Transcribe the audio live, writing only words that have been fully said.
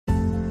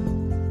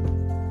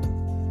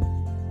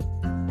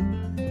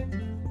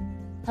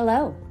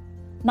Hello,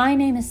 my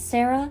name is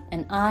Sarah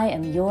and I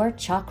am your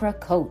chakra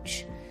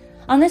coach.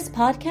 On this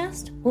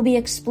podcast, we'll be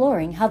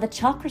exploring how the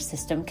chakra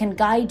system can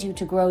guide you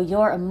to grow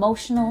your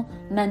emotional,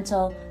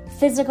 mental,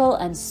 physical,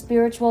 and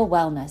spiritual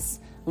wellness,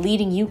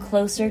 leading you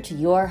closer to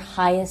your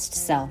highest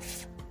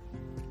self.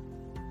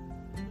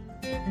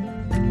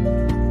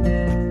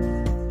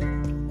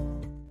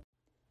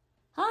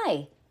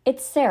 Hi,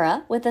 it's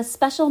Sarah with a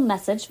special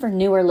message for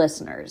newer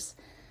listeners.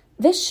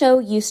 This show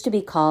used to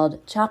be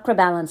called Chakra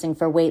Balancing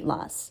for Weight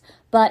Loss,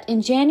 but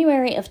in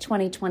January of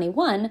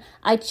 2021,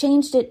 I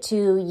changed it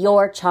to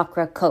Your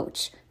Chakra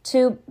Coach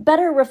to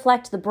better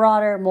reflect the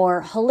broader,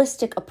 more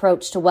holistic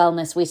approach to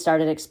wellness we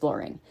started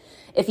exploring.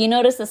 If you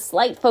notice a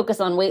slight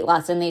focus on weight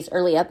loss in these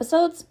early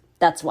episodes,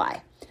 that's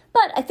why.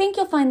 But I think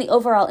you'll find the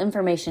overall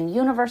information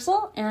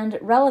universal and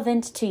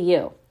relevant to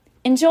you.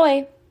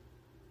 Enjoy!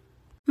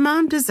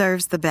 Mom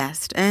deserves the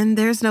best, and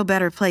there's no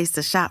better place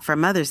to shop for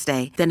Mother's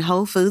Day than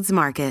Whole Foods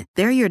Market.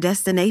 They're your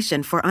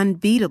destination for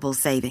unbeatable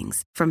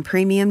savings, from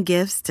premium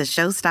gifts to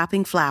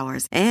show-stopping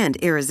flowers and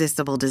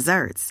irresistible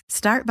desserts.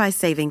 Start by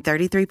saving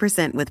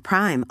 33% with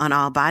Prime on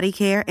all body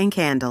care and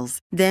candles.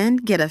 Then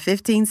get a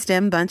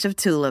 15-stem bunch of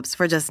tulips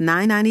for just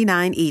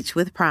 $9.99 each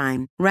with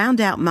Prime. Round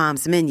out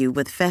Mom's menu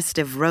with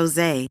festive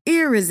rosé,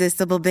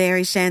 irresistible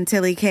berry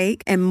chantilly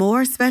cake, and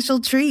more special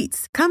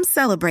treats. Come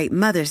celebrate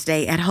Mother's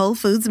Day at Whole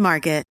Foods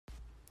Market.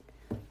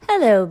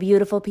 Hello,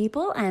 beautiful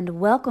people, and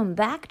welcome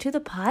back to the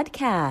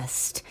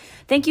podcast.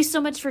 Thank you so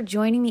much for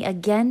joining me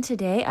again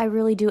today. I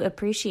really do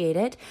appreciate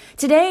it.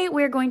 Today,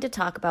 we're going to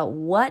talk about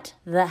what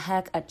the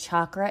heck a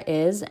chakra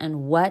is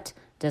and what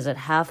does it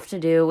have to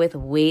do with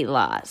weight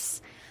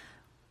loss.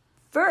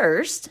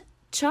 First,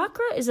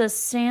 chakra is a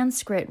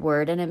Sanskrit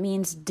word, and it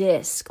means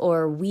disc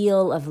or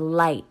wheel of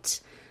light.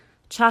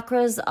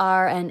 Chakras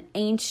are an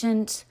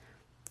ancient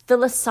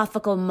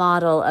philosophical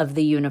model of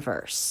the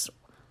universe.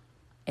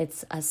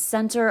 It's a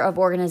center of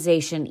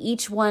organization.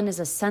 Each one is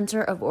a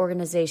center of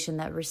organization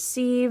that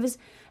receives,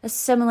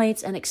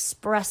 assimilates, and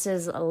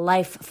expresses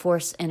life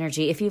force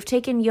energy. If you've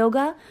taken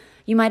yoga,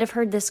 you might have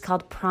heard this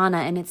called prana,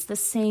 and it's the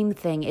same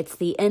thing. It's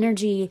the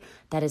energy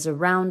that is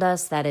around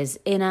us, that is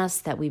in us,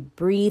 that we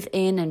breathe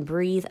in and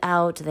breathe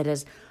out, that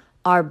is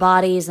our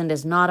bodies and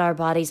is not our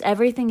bodies.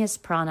 Everything is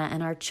prana,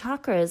 and our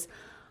chakras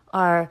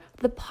are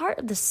the part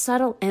of the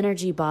subtle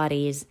energy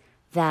bodies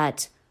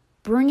that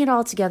bring it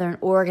all together and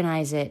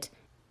organize it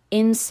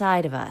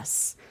inside of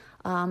us.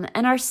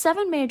 And our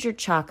 7 major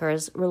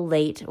chakras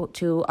relate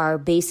to our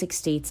basic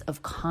states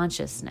of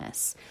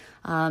consciousness.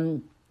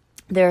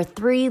 There are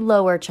 3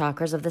 lower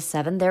chakras of the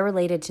 7. They're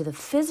related to the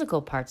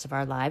physical parts of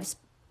our lives,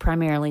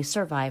 primarily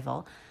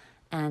survival.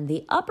 And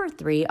the upper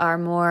 3 are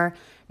more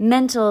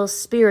mental,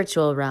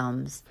 spiritual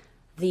realms.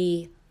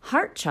 The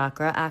heart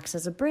chakra acts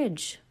as a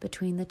bridge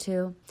between the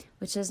 2,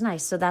 which is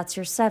nice. So that's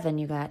your 7.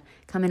 You got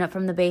coming up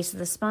from the base of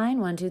the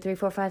spine, 1, 2, 3,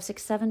 4, 5,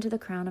 6, 7 to the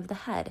crown of the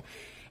head.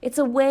 It's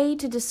a way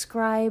to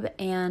describe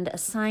and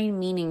assign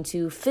meaning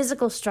to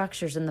physical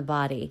structures in the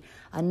body,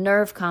 a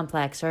nerve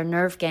complex or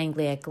nerve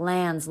ganglia,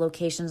 glands,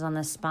 locations on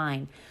the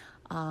spine.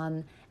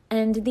 And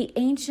the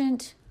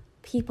ancient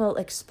people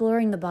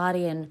exploring the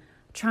body and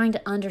trying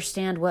to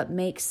understand what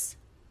makes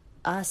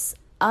us,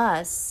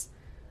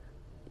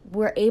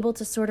 were able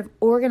to sort of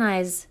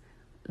organize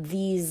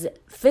these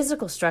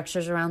physical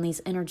structures around these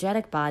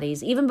energetic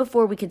bodies, even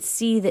before we could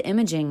see the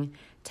imaging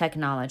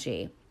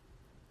technology.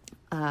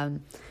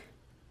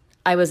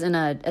 I was in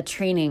a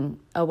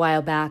training a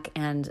while back,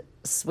 and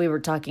we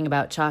were talking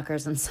about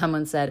chakras, and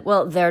someone said,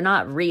 well, they're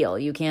not real.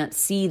 You can't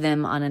see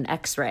them on an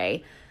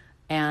x-ray.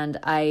 And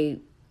I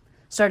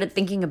started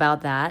thinking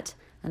about that,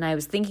 and I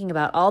was thinking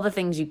about all the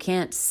things you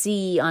can't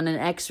see on an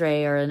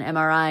x-ray or an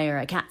MRI or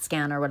a CAT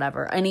scan or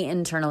whatever, any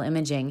internal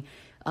imaging.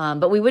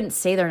 But we wouldn't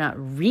say they're not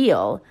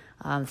real.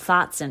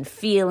 Thoughts and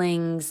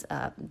feelings,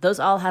 those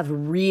all have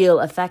real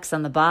effects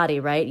on the body,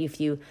 right? If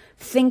you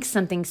think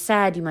something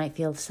sad, you might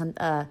feel some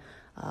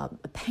a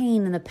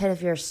pain in the pit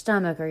of your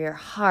stomach or your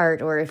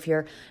heart, or if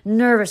you're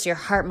nervous, your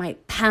heart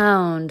might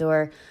pound,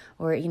 or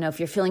if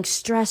you're feeling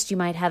stressed, you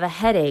might have a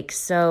headache.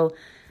 So,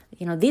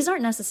 these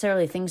aren't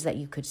necessarily things that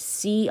you could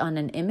see on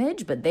an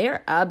image, but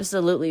they're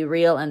absolutely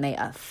real and they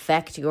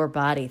affect your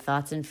body.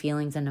 Thoughts and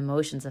feelings and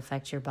emotions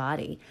affect your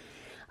body.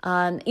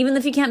 Even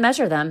if you can't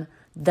measure them,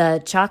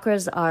 the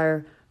chakras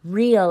are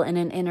real in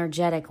an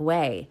energetic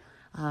way.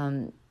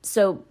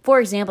 So,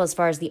 for example, as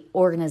far as the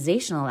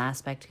organizational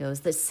aspect goes,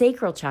 the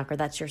sacral chakra,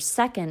 that's your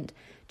 2nd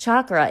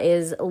chakra,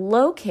 is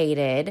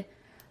located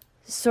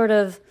sort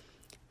of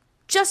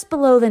just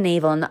below the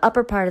navel in the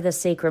upper part of the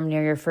sacrum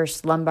near your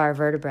first lumbar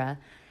vertebra.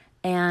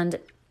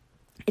 And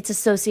it's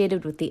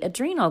associated with the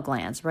adrenal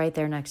glands, right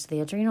there next to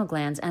the adrenal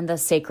glands, and the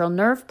sacral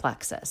nerve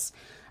plexus.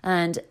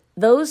 And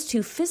those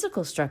 2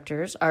 physical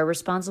structures are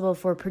responsible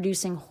for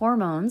producing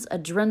hormones,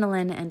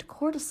 adrenaline and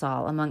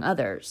cortisol, among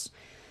others.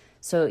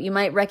 So you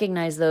might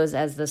recognize those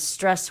as the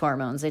stress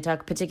hormones. They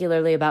talk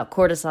particularly about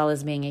cortisol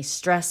as being a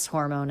stress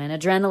hormone, and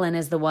adrenaline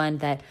is the one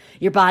that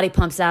your body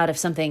pumps out if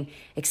something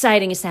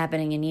exciting is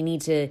happening and you need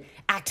to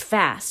act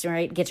fast,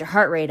 right? Get your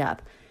heart rate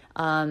up.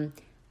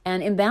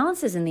 And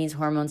imbalances in these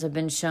hormones have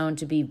been shown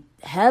to be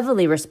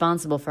heavily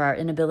responsible for our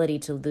inability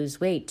to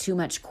lose weight. Too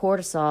much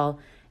cortisol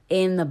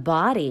in the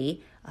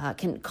body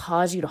can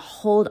cause you to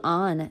hold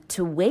on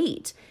to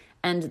weight.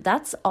 And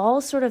that's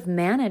all sort of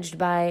managed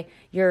by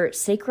your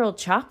sacral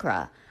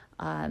chakra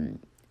and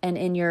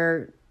in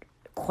your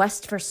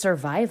quest for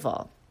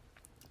survival.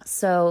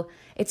 So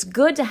it's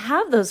good to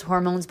have those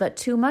hormones, but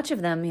too much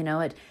of them,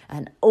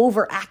 an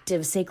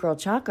overactive sacral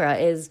chakra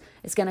is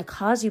going to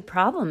cause you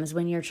problems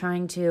when you're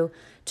trying to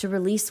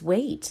release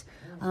weight.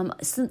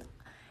 So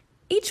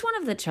each one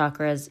of the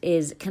chakras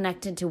is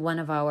connected to one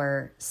of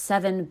our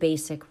 7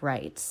 basic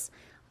rights.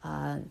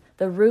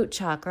 The root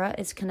chakra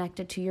is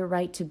connected to your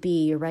right to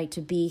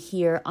be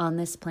here on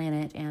this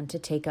planet and to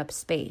take up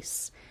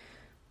space.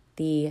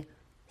 The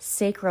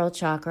sacral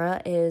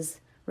chakra is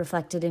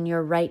reflected in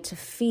your right to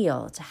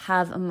feel, to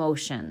have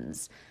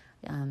emotions.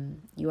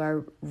 You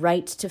are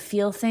right to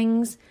feel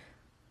things,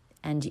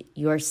 and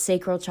your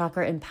sacral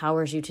chakra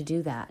empowers you to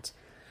do that.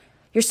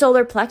 Your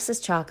solar plexus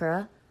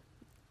chakra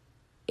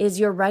is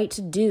your right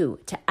to do,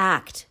 to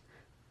act,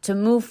 to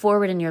move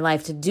forward in your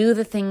life, to do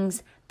the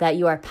things that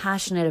you are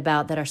passionate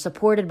about, that are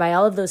supported by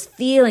all of those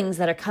feelings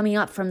that are coming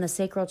up from the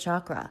sacral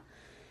chakra.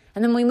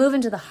 And then we move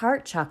into the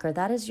heart chakra.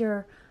 That is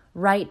your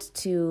right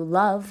to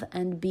love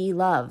and be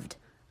loved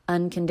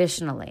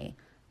unconditionally,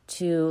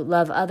 to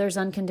love others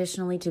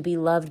unconditionally, to be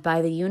loved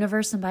by the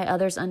universe and by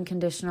others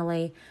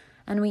unconditionally.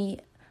 And we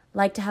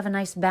like to have a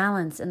nice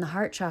balance in the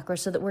heart chakra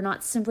so that we're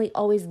not simply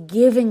always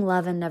giving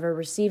love and never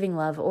receiving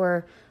love,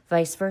 or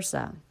vice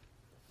versa.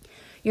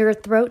 Your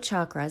throat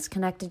chakra is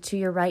connected to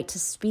your right to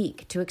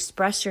speak, to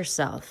express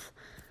yourself.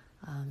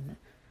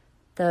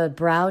 The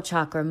brow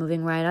chakra,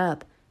 moving right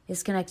up,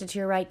 is connected to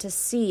your right to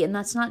see. And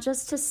that's not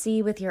just to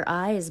see with your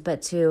eyes,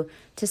 but to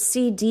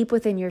see deep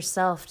within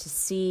yourself, to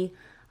see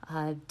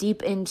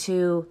deep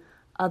into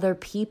other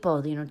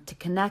people, to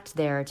connect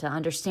there, to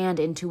understand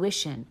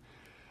intuition.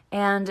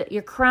 And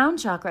your crown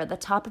chakra at the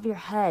top of your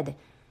head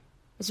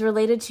is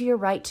related to your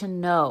right to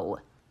know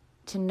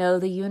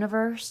the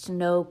universe, to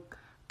know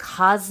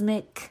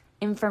cosmic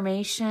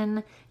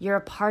information. You're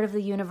a part of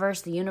the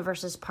universe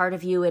is part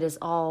of you. It is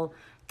all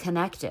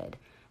connected.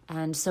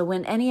 And so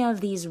when any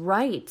of these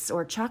rights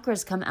or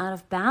chakras come out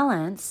of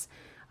balance,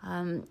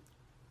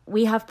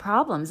 we have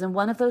problems. And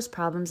one of those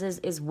problems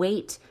is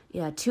weight,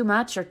 too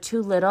much or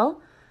too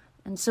little.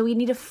 And so we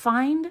need to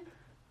find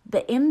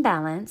the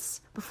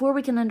imbalance before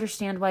we can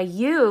understand why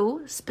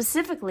you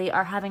specifically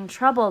are having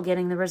trouble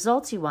getting the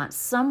results you want.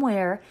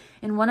 Somewhere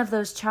in one of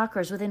those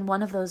chakras, within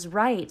one of those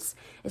rights,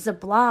 is a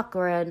block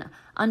or an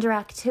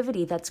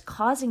underactivity that's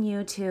causing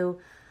you to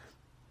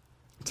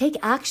take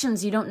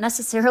actions you don't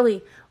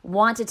necessarily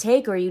want to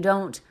take, or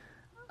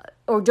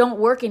don't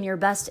work in your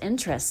best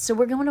interest. So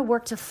we're going to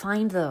work to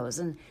find those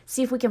and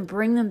see if we can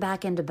bring them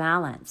back into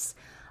balance.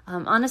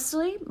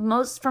 Honestly,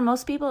 for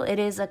most people, it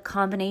is a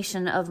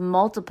combination of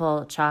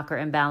multiple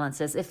chakra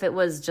imbalances. If it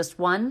was just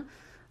one,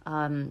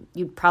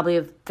 you'd probably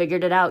have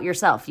figured it out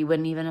yourself. You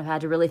wouldn't even have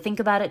had to really think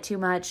about it too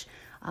much.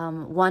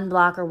 One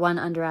block or one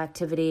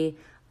underactivity,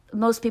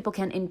 most people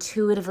can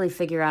intuitively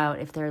figure out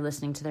if they're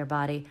listening to their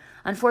body.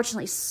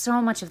 Unfortunately,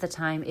 so much of the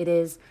time, it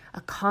is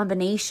a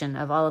combination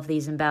of all of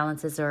these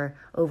imbalances or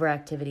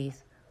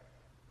overactivities.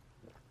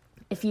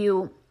 If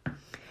you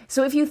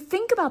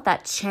think about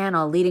that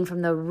channel leading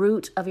from the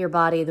root of your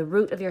body, the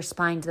root of your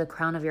spine to the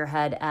crown of your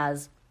head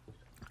as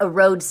a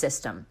road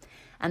system,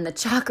 and the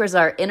chakras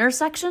are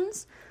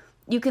intersections,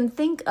 you can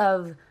think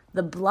of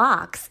the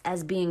blocks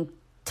as being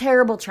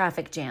terrible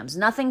traffic jams.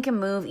 Nothing can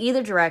move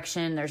either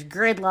direction. There's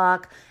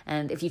gridlock.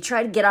 And if you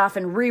try to get off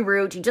and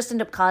reroute, you just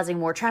end up causing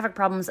more traffic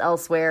problems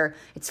elsewhere.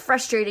 It's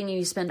frustrating.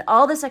 You spend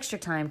all this extra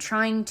time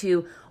trying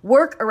to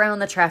work around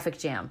the traffic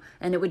jam.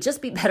 And it would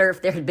just be better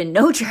if there had been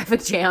no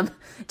traffic jam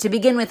to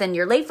begin with, and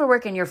you're late for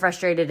work and you're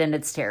frustrated and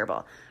it's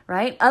terrible,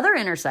 right? Other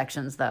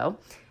intersections, though,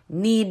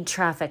 need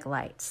traffic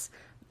lights.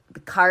 The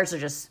cars are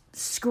just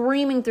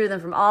screaming through them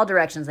from all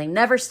directions. They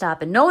never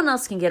stop, and no one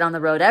else can get on the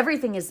road.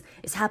 Everything is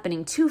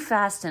happening too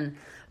fast, and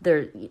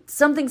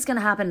something's going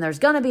to happen. There's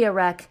going to be a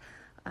wreck.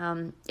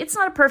 It's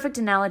not a perfect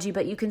analogy,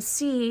 but you can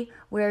see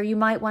where you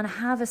might want to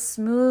have a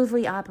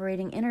smoothly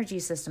operating energy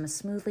system, a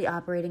smoothly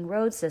operating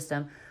road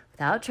system,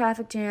 without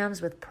traffic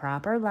jams, with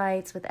proper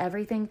lights, with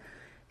everything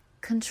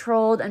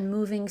controlled and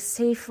moving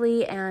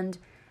safely and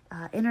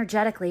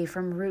energetically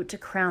from root to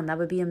crown. That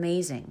would be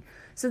amazing.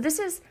 So this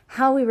is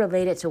how we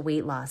relate it to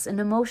weight loss. An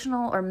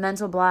emotional or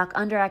mental block,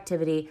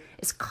 underactivity,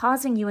 is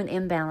causing you an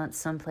imbalance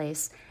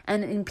someplace,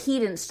 and an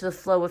impedance to the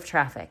flow of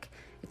traffic.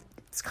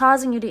 It's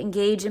causing you to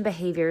engage in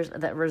behaviors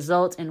that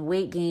result in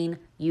weight gain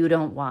you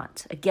don't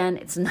want. Again,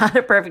 it's not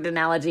a perfect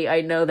analogy,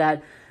 I know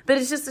that, but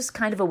it's just this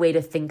kind of a way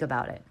to think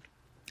about it.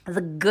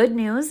 The good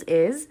news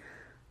is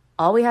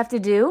all we have to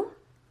do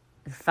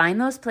is find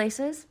those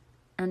places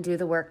and do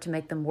the work to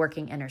make them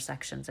working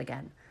intersections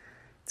again.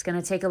 It's going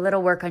to take a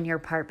little work on your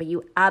part, but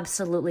you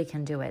absolutely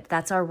can do it.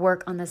 That's our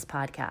work on this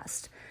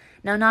podcast.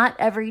 Now, not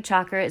every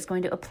chakra is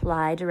going to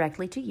apply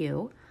directly to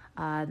you,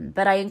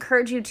 but I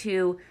encourage you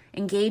to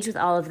engage with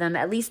all of them,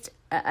 at least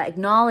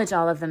acknowledge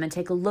all of them and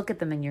take a look at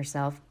them in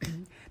yourself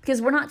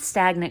because we're not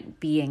stagnant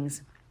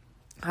beings.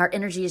 Our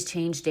energies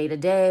change day to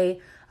day,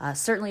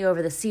 certainly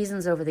over the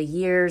seasons, over the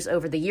years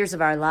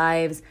of our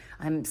lives.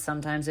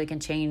 Sometimes it can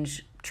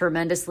change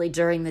tremendously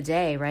during the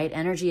day, right?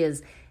 Energy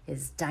is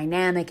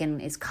dynamic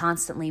and is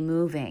constantly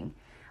moving.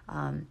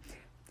 And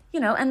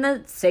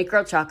the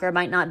sacral chakra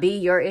might not be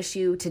your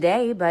issue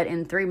today, but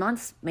in 3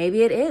 months,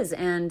 maybe it is.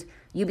 And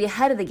you'll be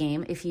ahead of the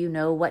game if you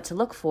know what to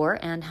look for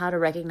and how to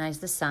recognize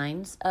the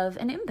signs of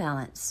an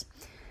imbalance.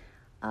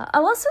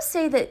 I'll also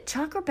say that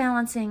chakra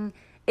balancing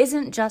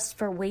isn't just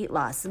for weight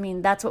loss. I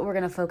mean, that's what we're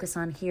going to focus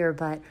on here,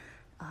 but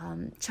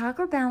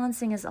chakra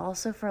balancing is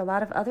also for a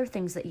lot of other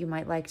things that you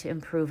might like to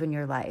improve in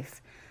your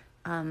life.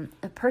 A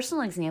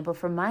personal example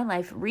from my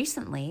life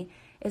recently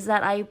is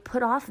that I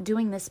put off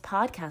doing this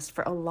podcast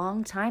for a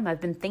long time. I've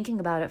been thinking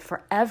about it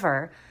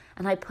forever,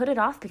 and I put it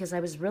off because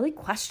I was really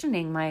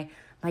questioning my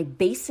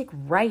basic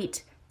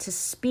right to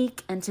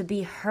speak and to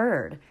be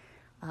heard.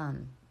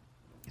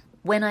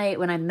 When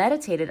I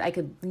meditated, I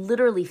could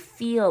literally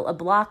feel a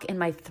block in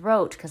my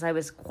throat because I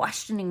was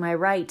questioning my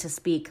right to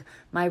speak,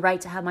 my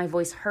right to have my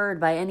voice heard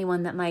by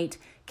anyone that might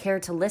care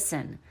to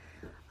listen.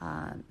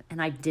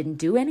 And I didn't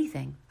do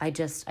anything. I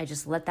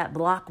just let that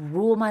block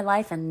rule my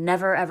life and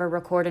never ever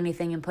record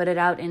anything and put it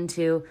out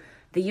into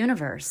the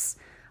universe.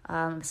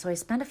 So I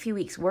spent a few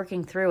weeks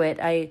working through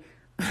it.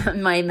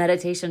 My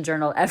meditation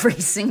journal, every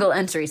single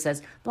entry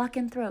says, block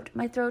in throat,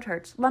 my throat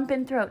hurts, lump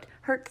in throat,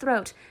 hurt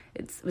throat.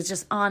 It was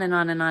just on and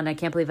on and on. I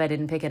can't believe I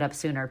didn't pick it up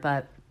sooner.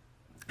 But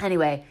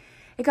anyway,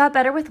 it got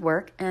better with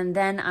work. And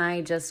then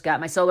I just got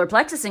my solar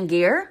plexus in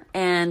gear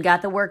and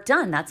got the work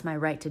done. That's my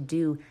right to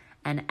do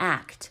and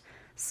act.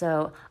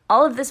 So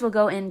all of this will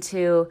go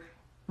into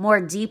more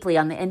deeply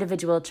on the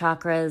individual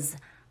chakras,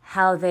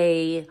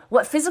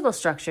 what physical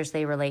structures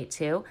they relate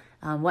to,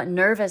 what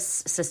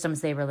nervous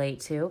systems they relate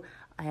to,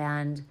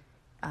 and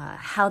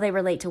how they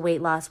relate to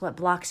weight loss, what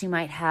blocks you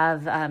might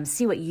have,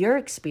 see what you're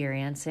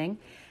experiencing.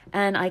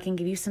 And I can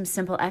give you some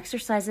simple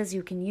exercises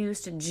you can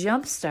use to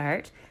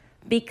jumpstart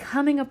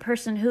becoming a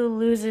person who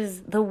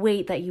loses the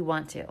weight that you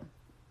want to.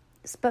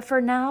 But for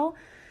now,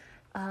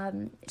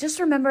 just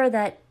remember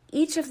that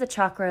each of the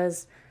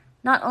chakras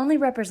not only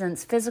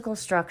represents physical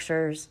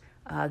structures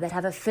that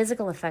have a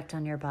physical effect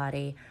on your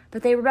body,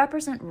 but they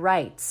represent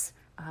rights,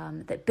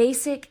 that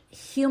basic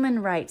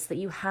human rights that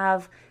you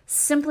have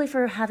simply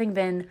for having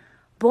been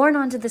born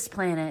onto this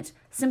planet,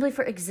 simply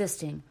for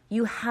existing.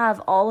 You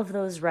have all of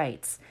those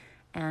rights,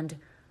 and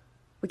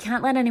we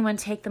can't let anyone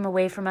take them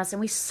away from us, and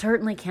we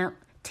certainly can't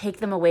take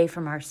them away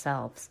from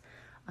ourselves.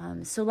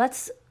 So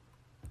let's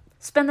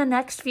spend the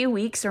next few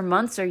weeks or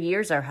months or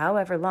years or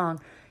however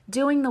long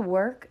doing the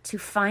work to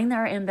find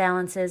our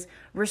imbalances,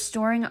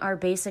 restoring our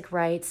basic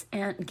rights,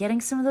 and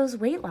getting some of those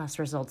weight loss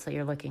results that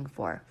you're looking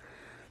for.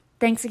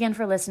 Thanks again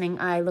for listening.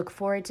 I look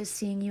forward to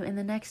seeing you in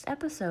the next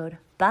episode.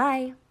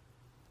 Bye.